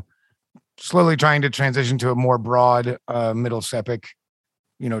 So slowly trying to transition to a more broad middle SEPIC,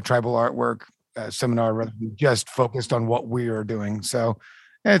 tribal artwork seminar rather than just focused on what we are doing. So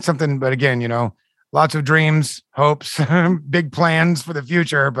it's something, but again, lots of dreams, hopes, big plans for the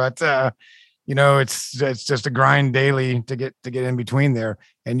future, but it's just a grind daily to get in between there.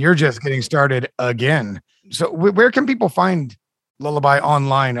 And you're just getting started again. So where can people find Lullaby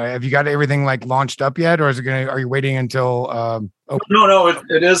online? Have you got everything like launched up yet, or are you waiting until? No,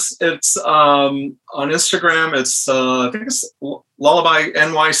 it is. It's on Instagram. It's I think it's Lullaby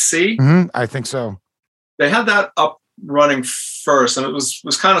NYC. Mm-hmm, I think so. They had that up running first, and it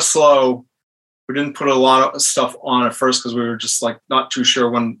was kind of slow. We didn't put a lot of stuff on at first because we were just like not too sure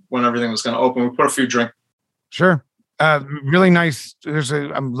when everything was going to open. We put a few drinks. Sure. Really nice.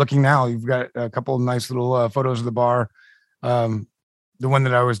 I'm looking now. You've got a couple of nice little photos of the bar. The one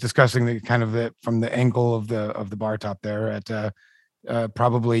that I was discussing, from the angle of the bar top there at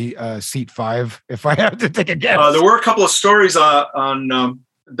probably seat 5, if I had to take a guess. There were a couple of stories on.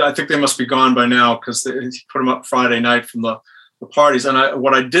 I think they must be gone by now because they put them up Friday night from the parties. And I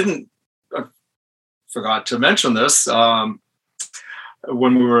forgot to mention this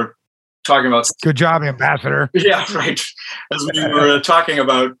when we were talking about. Good job, Ambassador. Yeah, right. As we were talking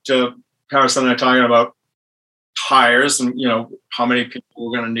about, Paris and I talking about hires and, how many people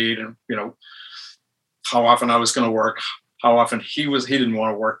we're going to need and, how often I was going to work, how often he didn't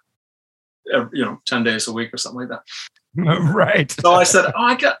want to work, 10 days a week or something like that. Right. So I said,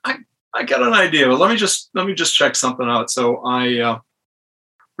 I got an idea, but let me just check something out. So I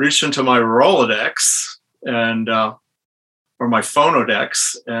reached into my Rolodex or my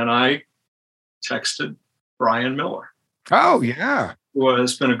Phonodex, and I texted Brian Miller. Oh, yeah. Who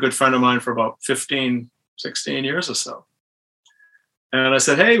has been a good friend of mine for about 15, 16 years or so. And I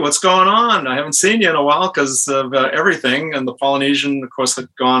said, hey, what's going on? I haven't seen you in a while because of everything. And the Polynesian, of course, had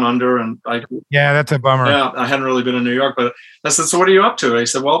gone under. And yeah, that's a bummer. Yeah, I hadn't really been in New York. But I said, so what are you up to? He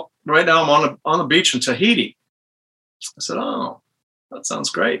said, well, right now I'm on the beach in Tahiti. I said, oh, that sounds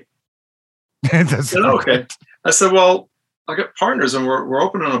great. I said, okay. I said, well, I got partners and we're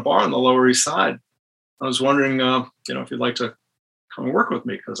opening a bar on the Lower East Side. I was wondering, if you'd like to come and work with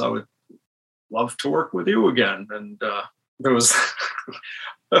me because I would love to work with you again. And there was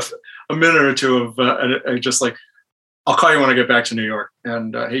a minute or two of just like, I'll call you when I get back to New York.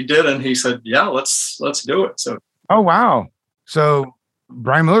 And he did. And he said, yeah, let's do it. So, oh, wow. So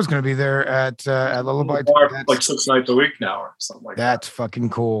Brian Miller's going to be there at Lullaby. Like 6 nights a week now or something like that. That's fucking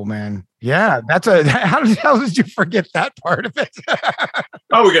cool, man. Yeah. How the hell did you forget that part of it?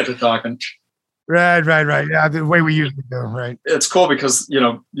 Oh, we get to talking. Right. Yeah. The way we usually do. Right. It's cool because,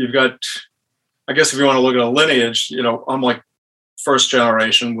 you've got, I guess if you want to look at a lineage, I'm like first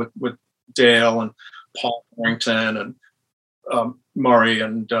generation with Dale and Paul Harrington and Murray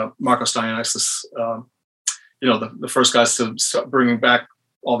and Marco Styanaxis, the first guys to start bringing back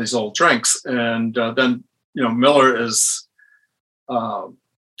all these old drinks. And then, Miller is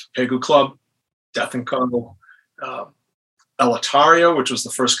Pegu Club, Death and Co., Elitaria, which was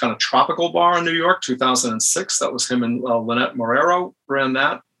the first kind of tropical bar in New York, 2006. That was him and Lynette Morero ran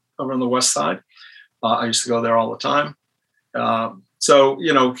that over on the West Side. I used to go there all the time. So,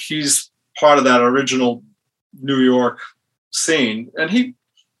 he's part of that original New York scene. And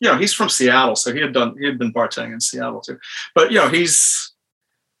he's from Seattle. So he had been bartending in Seattle too. But, he's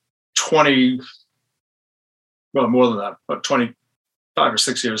 20, well, more than that, but 25 or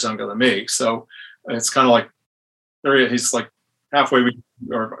 6 years younger than me. So it's kind of like, he's like halfway,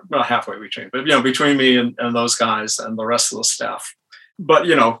 or not halfway between, but, between me and those guys and the rest of the staff. But,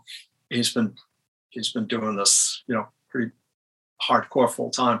 he's been doing this, pretty hardcore full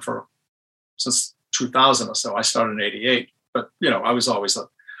time since 2000 or so. I started in '88, but I was always on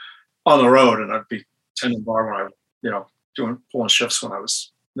the road, and I'd be tending bar when I, pulling shifts when I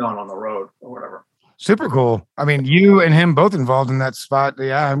was not on the road or whatever. Super cool. I mean, you and him both involved in that spot.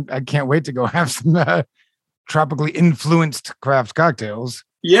 Yeah, I can't wait to go have some tropically influenced craft cocktails.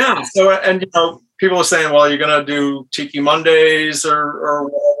 Yeah. So, and people are saying, well, you're going to do Tiki Mondays or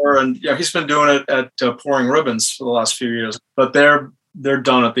whatever. And he's been doing it at Pouring Ribbons for the last few years, but they're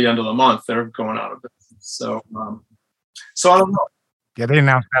done at the end of the month. They're going out of business. So I don't know. Yeah, they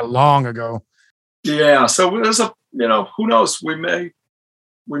announced that long ago. Yeah. So there's who knows? We may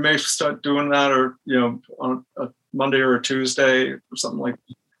start doing that, or on a Monday or a Tuesday or something like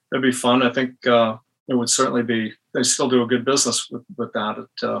that. It'd be fun. I think it would certainly be. They still do a good business with that.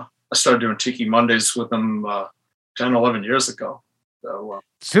 I started doing Tiki Mondays with them 10, 11 years ago. So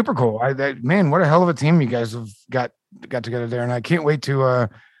super cool. Man, what a hell of a team you guys have got together there, and I can't wait to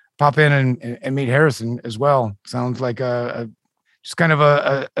pop in and meet Harrison as well. Sounds like just kind of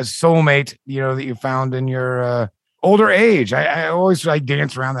a soulmate, that you found in your older age. I always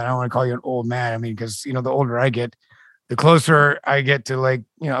dance around that. I don't want to call you an old man. I mean, because the older I get, the closer I get to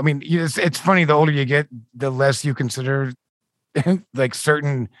it's funny. The older you get, the less you consider like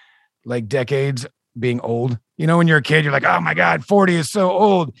certain decades being old. When you're a kid, you're like, oh my God, 40 is so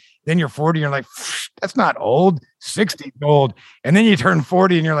old. Then you're 40, you're like, that's not old. 60 is old. And then you turn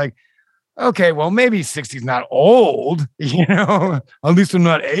 40 and you're like, okay, well, maybe 60 is not old, at least I'm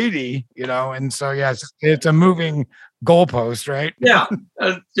not 80, and so, yeah, it's a moving goalpost, right? Yeah.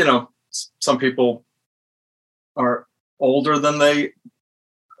 Some people are older than they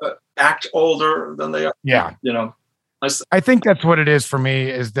act older than they are. Yeah. I think that's what it is for me,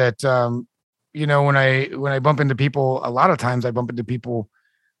 is that, when I bump into people, a lot of times I bump into people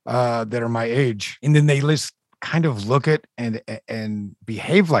that are my age, and then they just kind of look at and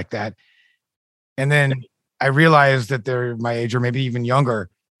behave like that. And then I realize that they're my age or maybe even younger.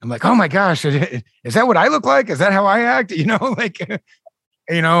 I'm like, oh my gosh, is that what I look like? Is that how I act?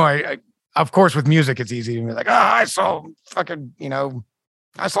 I of course, with music, it's easy to be like, I saw fucking,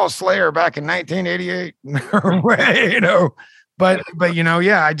 I saw Slayer back in 1988, but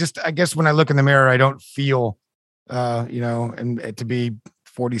yeah, I guess when I look in the mirror, I don't feel, and to be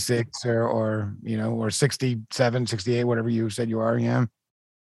 46 or 67, 68, whatever you said you are. Yeah.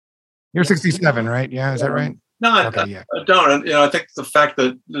 You're 67, right? Yeah. Is that right? No, okay, yeah. I don't. And, I think the fact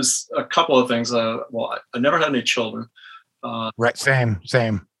that there's a couple of things, I never had any children. Right. Same.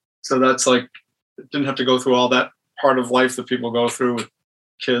 So that's didn't have to go through all that part of life that people go through with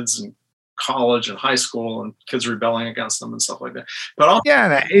kids and college and high school and kids rebelling against them and stuff like that. But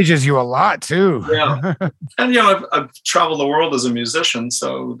that ages you a lot too. Yeah. And, I've traveled the world as a musician,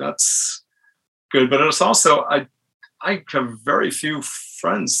 so that's good. But it's also, I have very few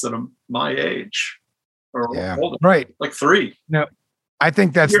friends that are my age or older. Right. Like 3. No, I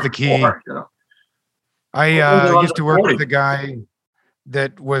think that's the key. 4, I used to work 40. With a guy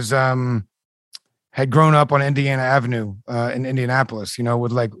that was had grown up on Indiana Avenue in Indianapolis,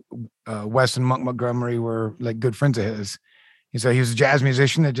 with Wes and Monk Montgomery were good friends of his. he was a jazz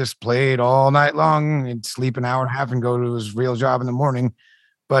musician that just played all night long and sleep an hour and a half and go to his real job in the morning.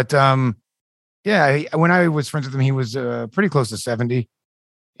 But yeah, when I was friends with him, he was pretty close to 70.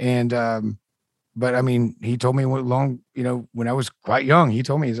 And but I mean, he told me when I was quite young, he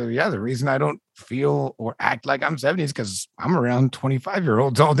told me, he said, yeah, the reason I don't feel or act like I'm 70 is because I'm around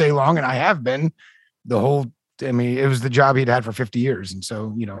 25-year-olds all day long. And I have been it was the job he'd had for 50 years. And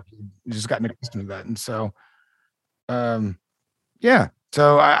so, he just gotten accustomed to that. And so, yeah.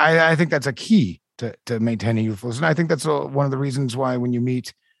 So I think that's a key to maintaining youthfulness. And I think that's one of the reasons why when you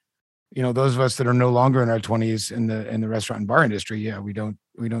meet, those of us that are no longer in our 20s in the restaurant and bar industry, yeah, we don't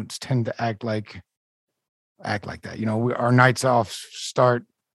tend to act like that. Our nights off start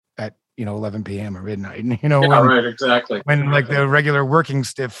at 11 p.m. or midnight. Right, exactly. When like the regular working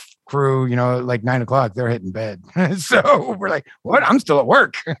stiff crew, like 9 o'clock, they're hitting bed. So we're like, what? I'm still at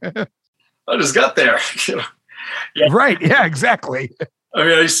work. I just got there. Yeah. Right. Yeah, exactly. I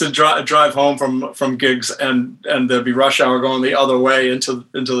mean, I used to drive home from gigs, and there'd be rush hour going the other way into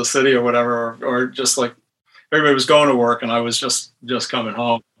the city or whatever, or just like everybody was going to work and I was just coming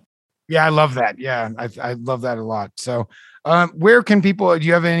home. Yeah, I love that. Yeah, I love that a lot. So, where can people? Do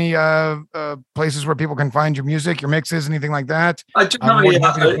you have any places where people can find your music, your mixes, anything like that? I do.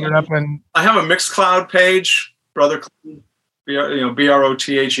 I have a Mixcloud page, Brother,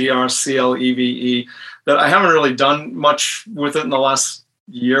 BROTHERCLEVE. That I haven't really done much with it in the last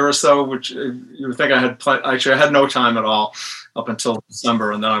year or so, which you would think I had. Actually, I had no time at all up until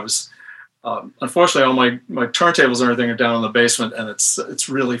December, and then I was. Unfortunately, all my turntables and everything are down in the basement, and it's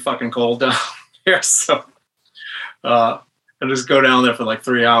really fucking cold down here. So I just go down there for like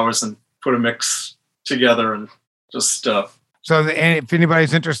 3 hours and put a mix together and just. So if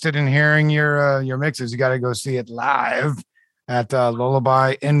anybody's interested in hearing your mixes, you got to go see it live at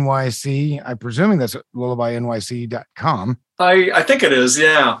Lullaby NYC. I'm presuming that's lullabynyc.com. I think it is.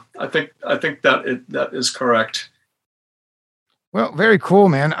 Yeah, I think that is correct. Well, very cool,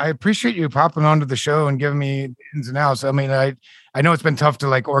 man. I appreciate you popping onto the show and giving me ins and outs. I mean, I know it's been tough to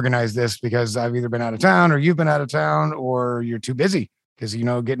like organize this because I've either been out of town or you've been out of town or you're too busy because,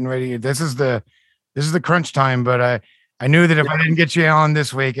 getting ready. This is the crunch time, but I knew that if I didn't get you on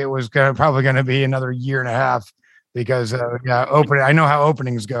this week, it was probably going to be another year and a half because I know how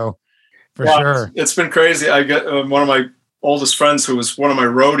openings go for sure. It's been crazy. I get one of my oldest friends, who was one of my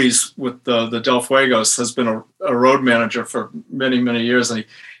roadies with the Del Fuegos, has been a road manager for many, many years. And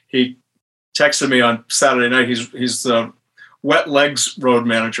he texted me on Saturday night. He's the Wet Legs road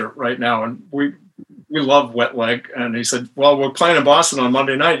manager right now. And we love Wet Leg. And he said, well, we're playing in Boston on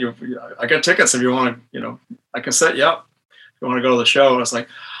Monday night. I got tickets if you want to, I can set you up if you want to go to the show. And I was like,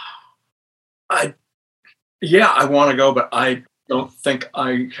 I want to go, but I don't think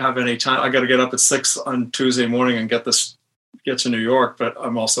I have any time. I got to get up at 6 on Tuesday morning and get to New York, but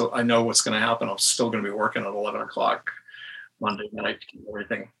I know what's going to happen. I'm still going to be working at 11 o'clock Monday night and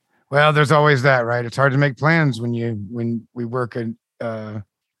everything. Well, there's always that, right? It's hard to make plans when we work in, kind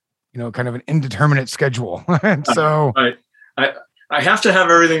of an indeterminate schedule. So right. I have to have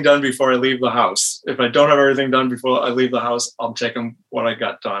everything done before I leave the house. If I don't have everything done before I leave the house, I'm taking what I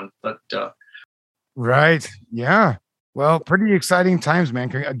got done. But right. Yeah. Well, pretty exciting times,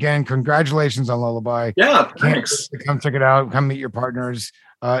 man. Again, congratulations on Lullaby. Yeah, thanks. Come check it out. Come meet your partners.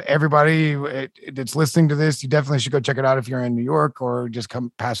 Everybody that's listening to this, you definitely should go check it out if you're in New York or just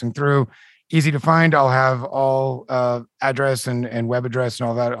come passing through. Easy to find. I'll have all address and web address and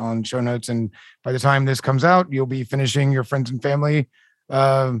all that on show notes. And by the time this comes out, you'll be finishing your friends and family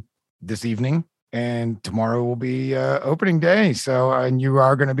this evening. And tomorrow will be opening day. So, and you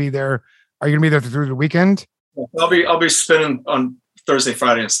are going to be there. Are you going to be there through the weekend? I'll be spinning on Thursday,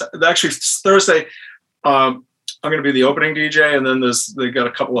 Friday, and actually Thursday. I'm going to be the opening DJ, and then they got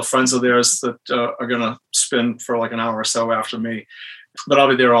a couple of friends of theirs that are going to spin for like an hour or so after me. But I'll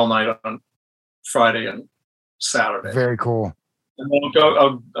be there all night on Friday and Saturday. Very cool. And then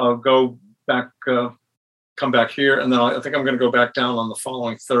I'll go back, come back here, and then I think I'm going to go back down on the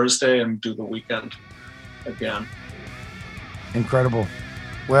following Thursday and do the weekend again. Incredible.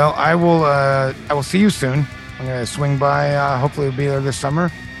 Well, I will see you soon. I'm going to swing by. Hopefully we'll be there this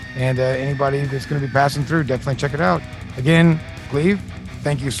summer. And anybody that's going to be passing through, definitely check it out. Again, Cleve,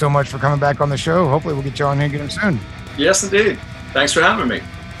 thank you so much for coming back on the show. Hopefully we'll get you on here again soon. Yes, indeed. Thanks for having me.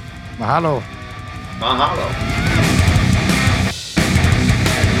 Mahalo. Mahalo.